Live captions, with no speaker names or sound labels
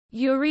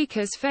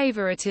Eureka's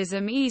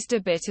favoritism eased a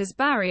bit as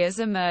barriers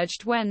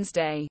emerged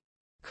Wednesday.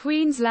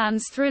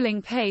 Queensland's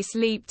thrilling pace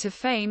leaped to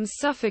fame's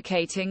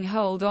suffocating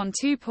hold on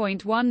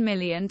 2.1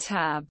 million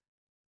TAB.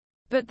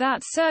 But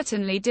that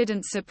certainly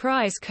didn't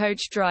surprise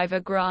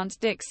coach-driver Grant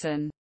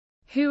Dixon,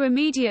 who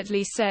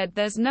immediately said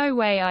there's no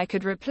way I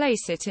could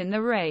replace it in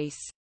the race.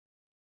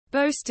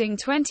 Boasting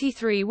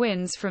 23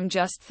 wins from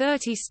just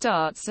 30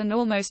 starts and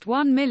almost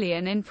 $1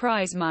 million in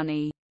prize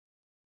money,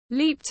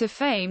 Leap to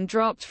Fame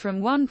dropped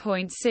from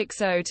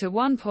 1.60 to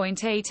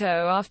 1.80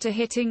 after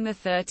hitting the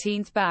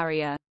 13th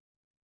barrier.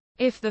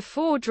 If the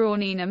 4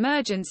 drawn-in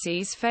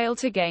emergencies fail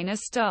to gain a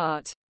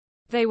start,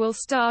 they will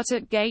start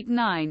at gate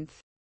 9th.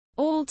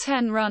 All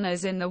 10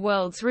 runners in the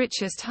world's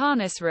richest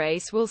harness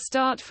race will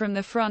start from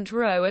the front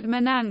row at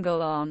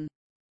Menangle on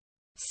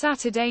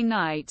Saturday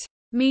night,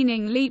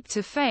 meaning Leap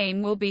to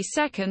Fame will be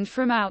second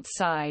from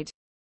outside.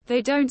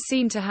 They don't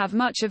seem to have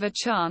much of a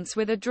chance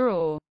with a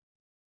draw,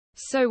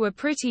 so we're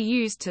pretty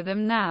used to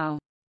them now,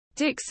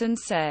 Dixon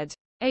said.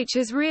 H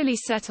has really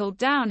settled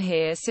down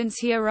here since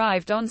he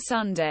arrived on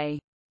Sunday.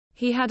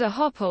 He had a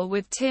hopple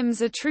with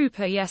Tim's a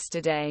trooper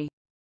yesterday.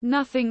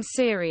 Nothing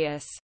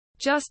serious,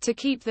 just to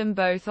keep them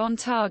both on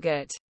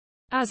target.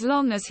 As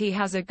long as he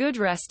has a good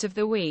rest of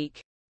the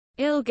week,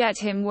 I'll get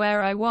him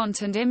where I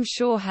want and I'm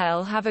sure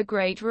he'll have a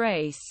great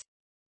race.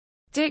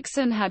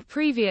 Dixon had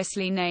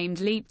previously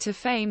named Leap to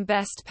Fame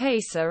best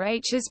pacer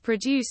H has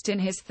produced in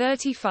his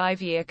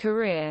 35-year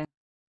career,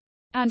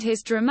 and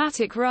his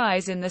dramatic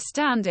rise in the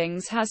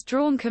standings has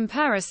drawn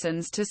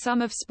comparisons to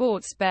some of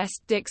sport's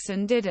best.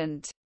 Dixon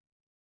didn't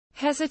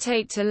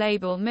hesitate to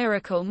label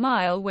Miracle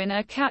Mile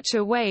winner Catch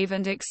A Wave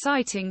and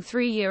exciting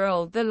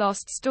 3-year-old The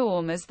Lost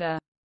Storm as the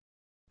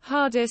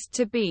hardest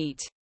to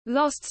beat.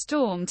 Lost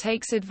Storm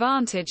takes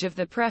advantage of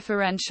the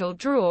preferential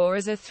draw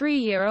as a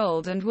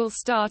 3-year-old and will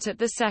start at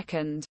the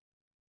second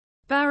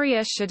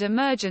barrier should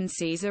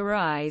emergencies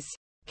arise.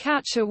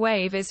 Catch A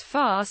Wave is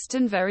fast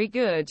and very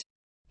good.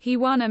 He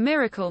won a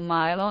Miracle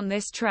Mile on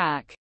this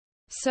track,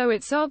 so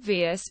it's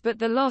obvious, but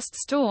the Lost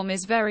Storm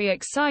is very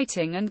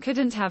exciting and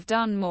couldn't have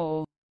done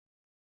more.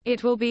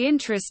 It will be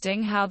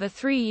interesting how the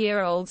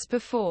 3-year-olds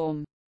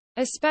perform,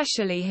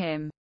 especially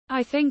him.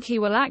 I think he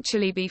will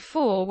actually be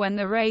 4 when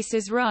the race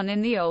is run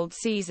in the old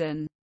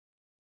season.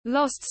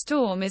 Lost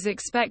Storm is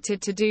expected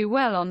to do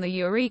well on the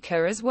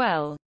Eureka as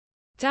well.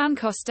 Dan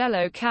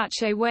Costello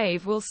Catch A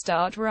Wave will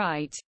start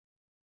right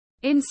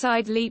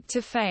inside Leap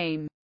to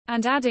Fame,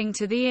 and adding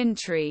to the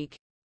intrigue,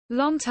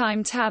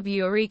 longtime TAB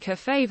Eureka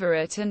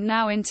favorite and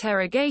now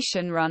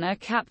interrogation runner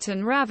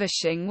Captain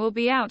Ravishing will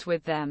be out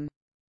with them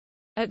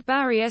at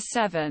barrier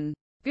 7.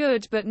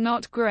 Good but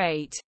not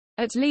great.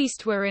 At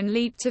least we're in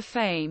Leap to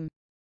Fame,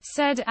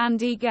 said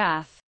Andy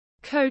Gath,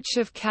 coach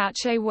of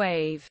Catch A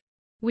Wave.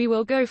 We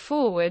will go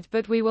forward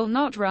but we will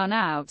not run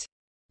out.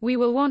 We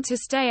will want to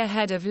stay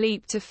ahead of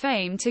Leap to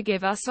Fame to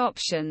give us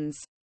options.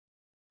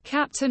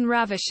 Captain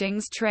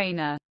Ravishing's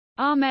trainer,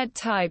 Ahmed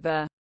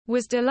Taiba,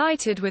 was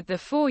delighted with the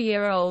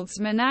 4-year-old's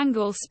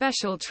Menangle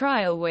special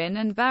trial win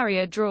and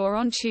barrier draw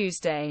on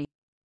Tuesday.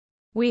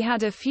 We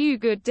had a few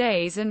good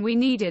days and we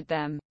needed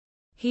them,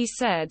 he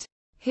said.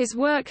 His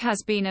work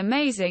has been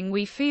amazing.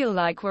 We feel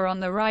like we're on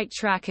the right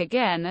track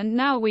again and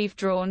now we've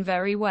drawn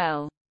very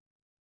well.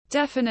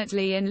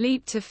 Definitely in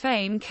Leap to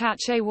Fame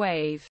Catch A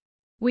Wave.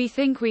 We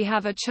think we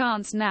have a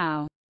chance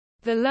now.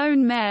 The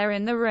lone mare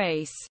in the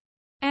race,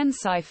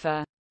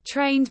 Encipher,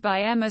 trained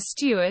by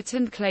Stewart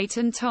and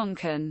Clayton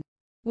Tonkin,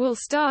 will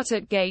start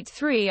at gate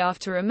 3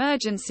 after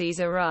emergencies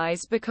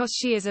arise because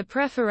she is a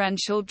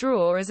preferential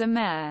draw as a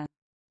mare.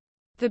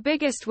 The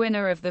biggest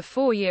winner of the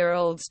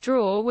 4-year-old's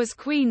draw was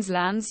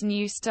Queensland's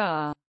new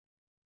star,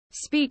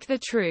 Speak the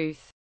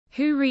Truth,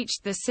 who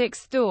reached the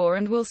 6th door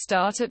and will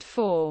start at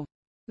 4.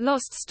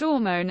 Lost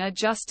Storm owner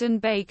Justin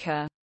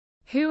Baker,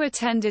 who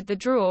attended the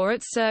draw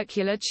at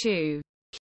Circular Chew,